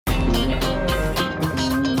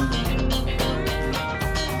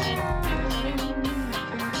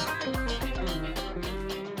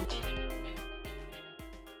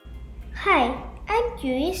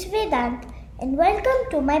Vedant and welcome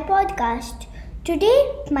to my podcast. Today,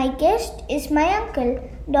 my guest is my uncle,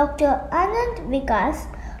 Dr. Ananth Vikas,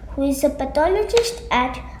 who is a pathologist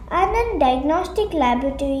at Ananth Diagnostic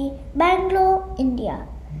Laboratory, Bangalore, India.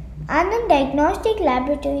 Ananth Diagnostic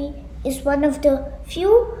Laboratory is one of the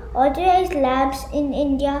few authorized labs in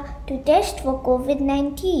India to test for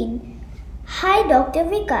COVID-19. Hi, Dr.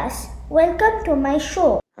 Vikas. Welcome to my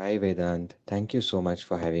show. Hi Vedant, thank you so much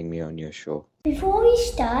for having me on your show. Before we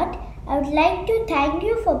start, I would like to thank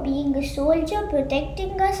you for being a soldier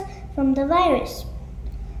protecting us from the virus.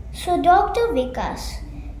 So, Dr. Vikas,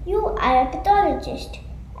 you are a pathologist.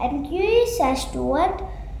 I'm curious as to what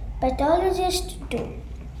pathologists do.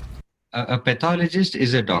 A pathologist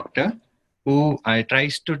is a doctor who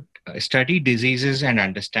tries to study diseases and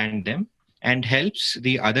understand them and helps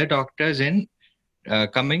the other doctors in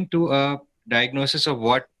coming to a diagnosis of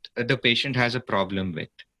what the patient has a problem with.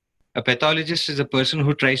 A pathologist is a person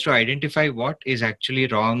who tries to identify what is actually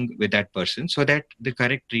wrong with that person so that the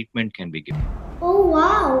correct treatment can be given. Oh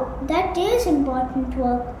wow, that is important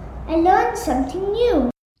work. I learned something new.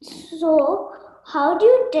 So, how do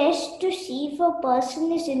you test to see if a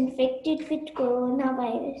person is infected with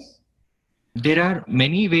coronavirus? There are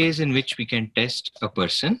many ways in which we can test a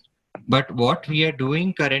person, but what we are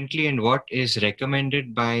doing currently and what is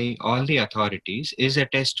recommended by all the authorities is a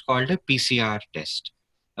test called a PCR test.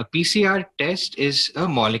 A PCR test is a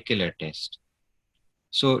molecular test.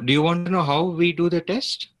 So, do you want to know how we do the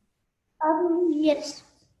test? Yes.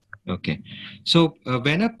 Okay. So,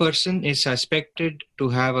 when a person is suspected to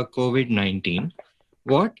have a COVID-19,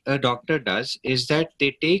 what a doctor does is that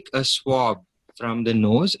they take a swab from the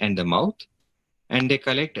nose and the mouth and they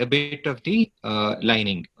collect a bit of the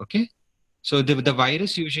lining. Okay. So, the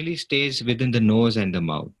virus usually stays within the nose and the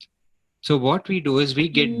mouth. So, what we do is we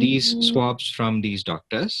get these swabs from these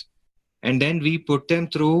doctors and then we put them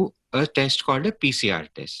through a test called a PCR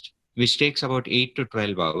test, which takes about 8 to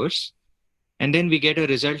 12 hours. And then we get a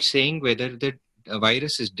result saying whether the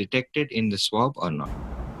virus is detected in the swab or not.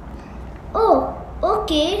 Oh,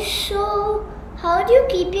 okay. So, how do you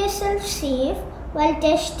keep yourself safe while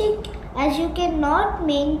testing as you cannot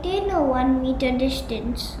maintain a 1 meter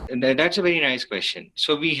distance? And that's a very nice question.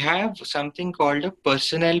 So we have something called a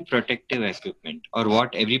personal protective equipment, or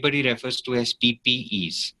what everybody refers to as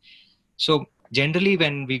PPEs. So generally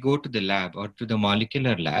when we go to the lab or to the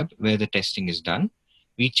molecular lab where the testing is done,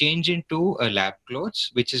 we change into a lab clothes,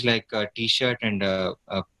 which is like a t-shirt and a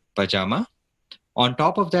pajama. On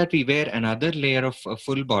top of that, we wear another layer of a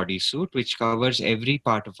full body suit, which covers every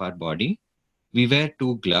part of our body. We wear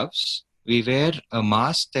 2 gloves. We wear a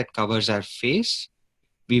mask that covers our face.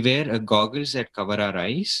 We wear a goggles that cover our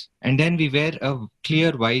eyes. And then we wear a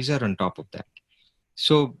clear visor on top of that.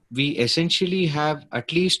 So we essentially have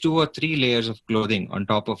at least 2 or 3 layers of clothing on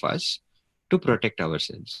top of us to protect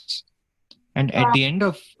ourselves. And at the end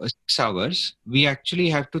of 6 hours, we actually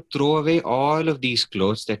have to throw away all of these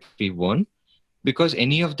clothes that we've worn because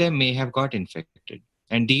any of them may have got infected.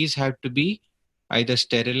 And these have to be either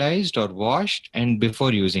sterilized or washed and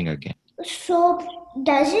before using again. So,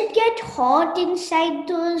 does it get hot inside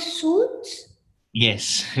those suits?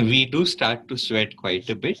 Yes, we do start to sweat quite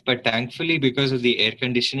a bit, but thankfully, because of the air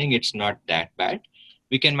conditioning, it's not that bad.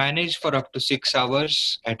 We can manage for up to 6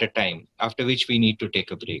 hours at a time, after which we need to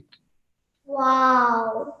take a break.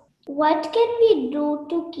 Wow. What can we do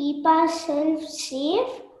to keep ourselves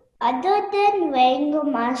safe other than wearing a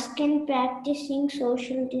mask and practicing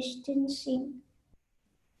social distancing?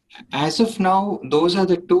 As of now, those are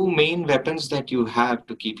the 2 main weapons that you have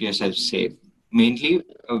to keep yourself safe. Mainly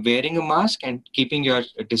wearing a mask and keeping your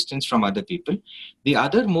distance from other people. The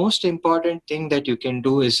other most important thing that you can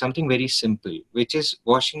do is something very simple, which is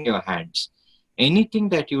washing your hands. Anything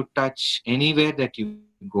that you touch, anywhere that you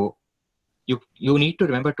go, you need to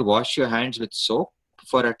remember to wash your hands with soap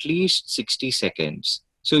for at least 60 seconds.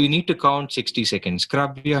 So you need to count 60 seconds.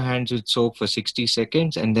 Scrub your hands with soap for 60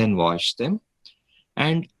 seconds and then wash them.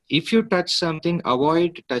 And if you touch something,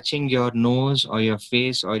 avoid touching your nose or your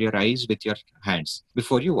face or your eyes with your hands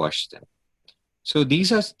before you wash them. So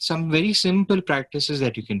these are some very simple practices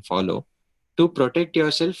that you can follow to protect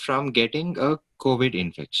yourself from getting a COVID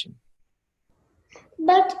infection.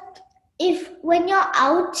 But when you're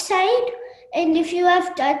outside and if you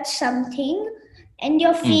have touched something and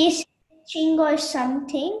your face is itching or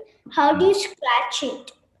something, how do you scratch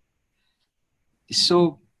it?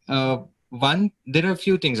 So, there are a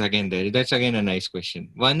few things again there. That's again a nice question.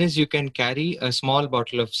 One is you can carry a small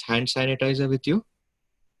bottle of hand sanitizer with you.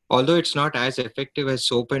 Although it's not as effective as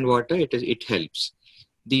soap and water, it helps.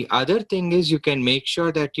 The other thing is you can make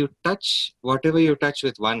sure that you touch whatever you touch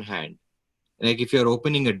with one hand. Like if you're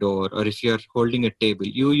opening a door or if you're holding a table,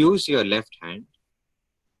 you use your left hand.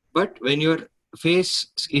 But when your face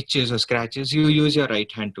itches or scratches, you use your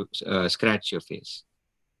right hand to scratch your face.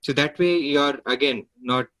 So that way you're again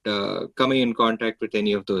not coming in contact with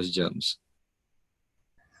any of those germs.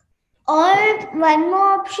 Or one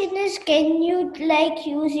more option is, can you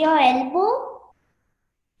use your elbow?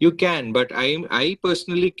 You can, but I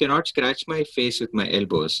personally cannot scratch my face with my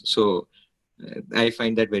elbows. So I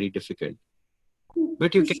find that very difficult.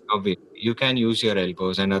 But you can obviously, you can use your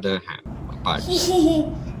elbows and other parts.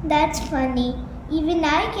 That's funny. Even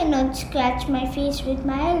I cannot scratch my face with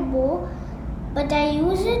my elbow, but I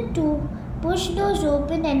use it to push doors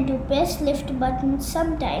open and to press lift buttons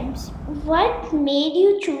sometimes. What made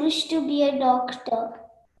you choose to be a doctor?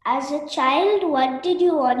 As a child, what did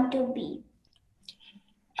you want to be?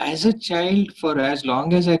 As a child, for as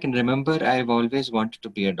long as I can remember, I've always wanted to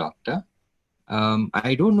be a doctor.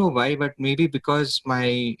 I don't know why, but maybe because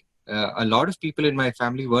a lot of people in my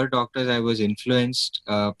family were doctors, I was influenced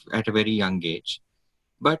at a very young age.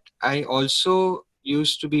 But I also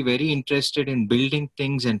used to be very interested in building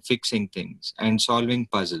things and fixing things and solving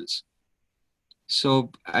puzzles.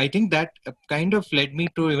 So I think that kind of led me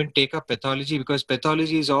to even take up pathology, because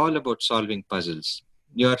pathology is all about solving puzzles.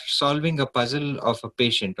 You're solving a puzzle of a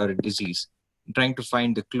patient or a disease, trying to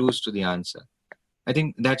find the clues to the answer. I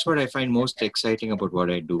think that's what I find most exciting about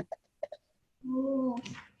what I do. Oh.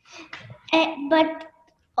 But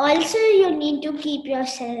also you need to keep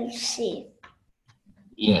yourself safe.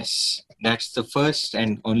 Yes, that's the first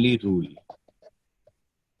and only rule.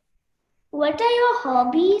 What are your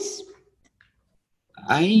hobbies?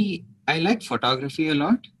 I like photography a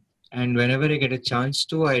lot, and whenever I get a chance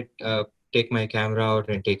to, I take my camera out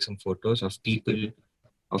and take some photos of people,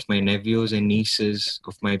 of my nephews and nieces,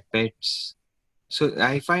 of my pets. So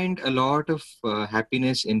I find a lot of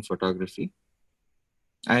happiness in photography.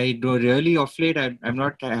 I do really, of late, I'm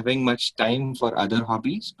not having much time for other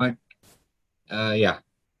hobbies, but yeah,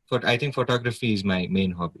 I think photography is my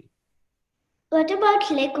main hobby. What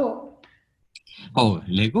about Lego? Oh,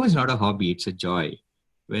 Lego is not a hobby, it's a joy.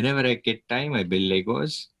 Whenever I get time, I build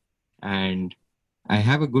Legos, and I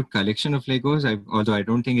have a good collection of Legos, although I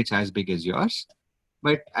don't think it's as big as yours,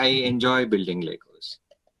 but I enjoy building Legos.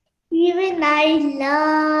 Even I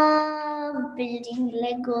love building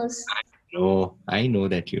Legos. I know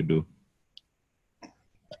that you do.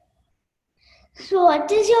 So what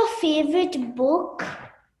is your favorite book?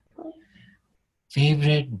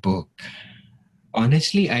 Favorite book?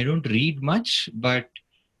 Honestly, I don't read much, but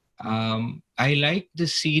I like the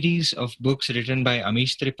series of books written by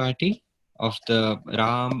Amish Tripathi of the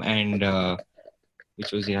Ram and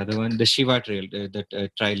which was the other one, the Shiva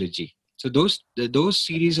trilogy. So those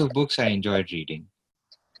series of books I enjoyed reading.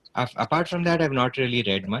 Apart from that, I've not really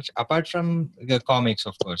read much. Apart from the comics,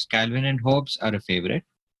 of course, Calvin and Hobbes are a favorite.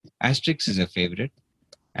 Asterix is a favorite.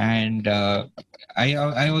 And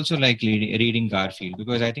I also like reading Garfield,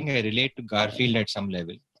 because I think I relate to Garfield at some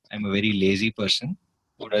level. I'm a very lazy person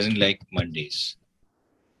who doesn't like Mondays.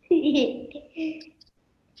 Even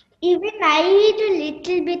I read a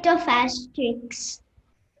little bit of Asterix.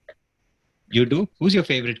 You do? Who's your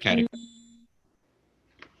favorite character?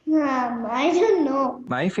 I don't know.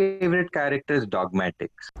 My favorite character is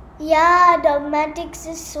Dogmatics. Yeah, Dogmatics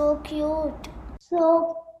is so cute.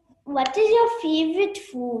 So, what is your favorite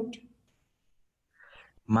food?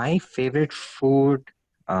 My favorite food,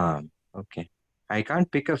 okay. I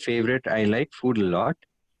can't pick a favorite. I like food a lot.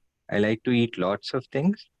 I like to eat lots of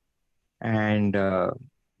things. And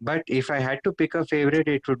but if I had to pick a favorite,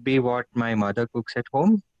 it would be what my mother cooks at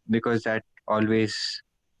home, because that always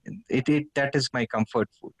that is my comfort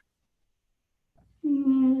food.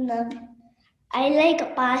 I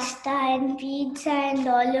like pasta and pizza and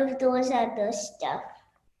all of those other stuff.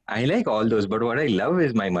 I like all those, but what I love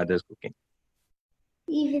is my mother's cooking.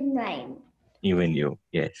 Even mine. Even you,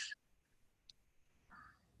 yes.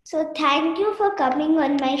 So thank you for coming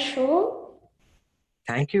on my show.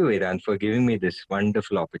 Thank you, Vedant, for giving me this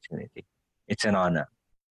wonderful opportunity. It's an honor.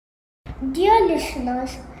 Dear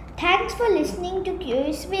listeners, thanks for listening to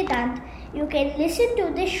Curious Vedant. You can listen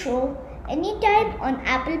to this show anytime on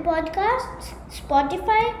Apple Podcasts,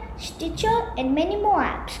 Spotify, Stitcher, and many more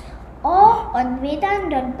apps, or on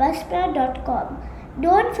vedant.buzzsprout.com.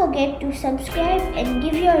 Don't forget to subscribe and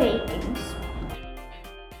give your ratings.